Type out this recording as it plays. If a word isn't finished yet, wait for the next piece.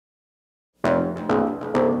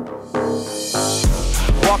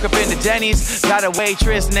Walk up into Denny's, got a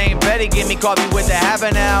waitress named Betty, give me coffee with the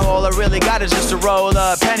habit now. All I really got is just a roll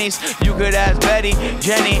of pennies. You could ask Betty,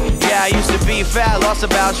 Jenny, yeah, I used to be fat, lost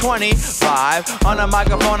about 25. On a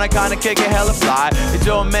microphone, I kinda kick it hella fly. It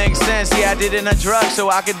don't make sense, yeah, I did it in a drug so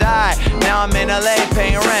I could die. Now I'm in LA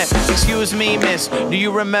paying rent. Excuse me, miss, do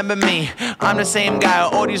you remember me? I'm the same guy,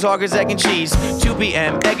 all these organs, egg and cheese. 2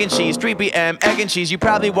 p.m., egg and cheese, 3 p.m., egg and cheese. You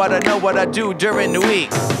probably wanna know what I do during the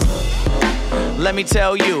week. Let me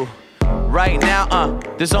tell you, right now,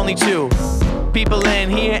 there's only 2 people in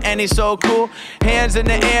here and he's so cool. Hands in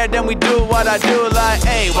the air, then we do what I do. Like,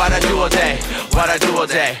 hey, what I do all day, what I do all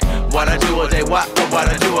day, what I do all day, what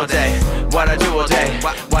I do all day, what I do all day,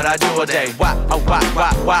 what I do all day, what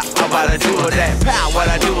I do all day, pow, what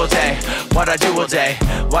I do all day, what I do all day,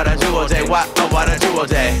 what I do all day, what I do all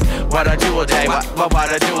day, what I do all day, what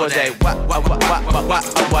I do all day,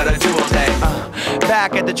 what I do all day.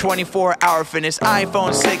 Back at the 24-hour fitness,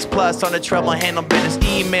 iPhone 6 Plus on the treble handle business.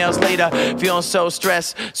 Emails later, feeling so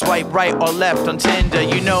stressed. Swipe right or left on Tinder,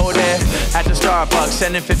 you know that. At the Starbucks,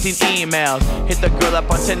 sending 15 emails. Hit the girl up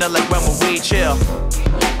on Tinder like when we chill.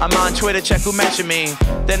 I'm on Twitter, check who mentioned me.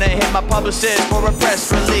 Then I hit my publicist for a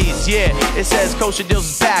press release. Yeah, it says Kosha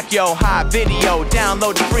Dillz is back, yo. Hot video,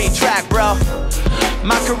 download the free track, bro.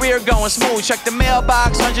 My career going smooth. Check the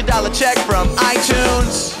mailbox, $100 check from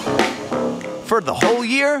iTunes. For the whole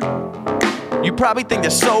year? You probably think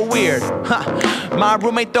that's so weird. My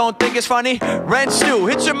roommate don't think it's funny. Rent stew,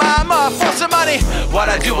 hit your mama for some money. What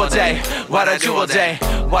I do all day, what I do all day,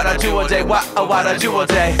 what I do all day, what I do all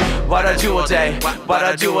day, what I do all day, what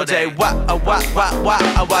I do all day, what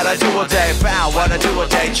I do all day. Bow, what I do all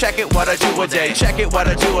day, check it, what I do all day, check it, what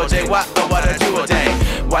I do all day, what I do all day,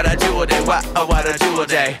 what I do all day, what I do all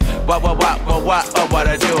day, what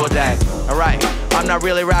I do all day. All right, I'm not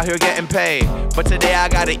really out here getting paid, but today I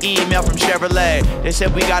got an email from Chevrolet. They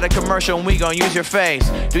said we got a commercial and we gon' use your face.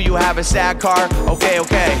 Do you have a sad car? Okay.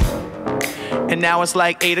 And now it's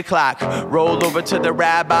like 8 o'clock. Roll over to the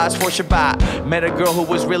rabbis for Shabbat. Met a girl who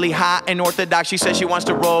was really hot and orthodox. She said she wants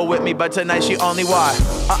to roll with me, but tonight she only what?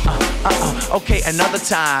 Okay, another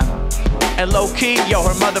time. And low key, yo,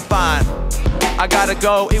 her mother fine. I gotta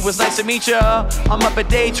go, it was nice to meet ya. I'm up at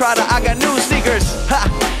Daytrotter, I got new sneakers. Ha!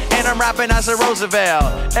 And I'm rapping as a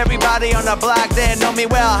Roosevelt. Everybody on the block, they know me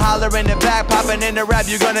well. Holler in the back, popping in the rap,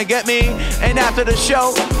 you gonna get me. And after the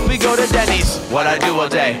show, we go to Denny's. What I do all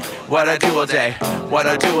day, what I do all day, what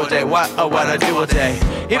I do all day, what I do all day.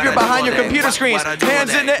 If you're behind your computer screens,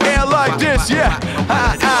 hands in the air like this, yeah.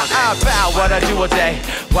 Bow, what I do all day,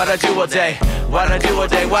 what I do all day, what I do all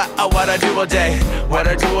day, what I do all day, what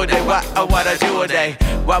I do all day, what I do all day,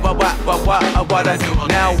 what I do all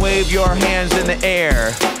day. Now wave your hands in the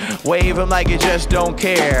air. Wave them like you just don't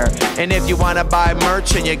care. And if you wanna buy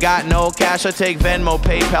merch and you got no cash, I'll take Venmo,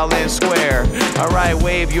 PayPal, and Square. Alright,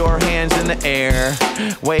 wave your hands in the air.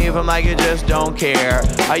 Wave them like you just don't care.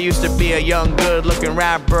 I used to be a young, good-looking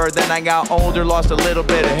rapper. Then I got older, lost a little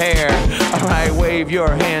bit of hair. Alright, wave your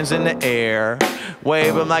hands in the air.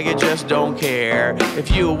 Wave them like you just don't care.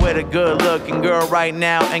 If you with a good-looking girl right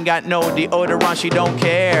now and got no deodorant, she don't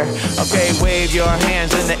care. Okay, wave your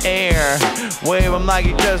hands in the air. Wave them like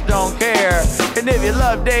you just don't care. And if you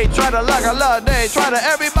love Daytrotter like I love Daytrotter,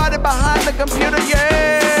 everybody behind the computer,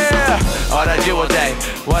 yeah. What I do all day,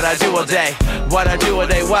 what I do all day, what I do all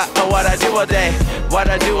day, what I do all day, what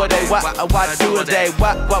I do all day, what I do all day,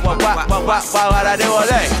 what I do all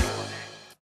day.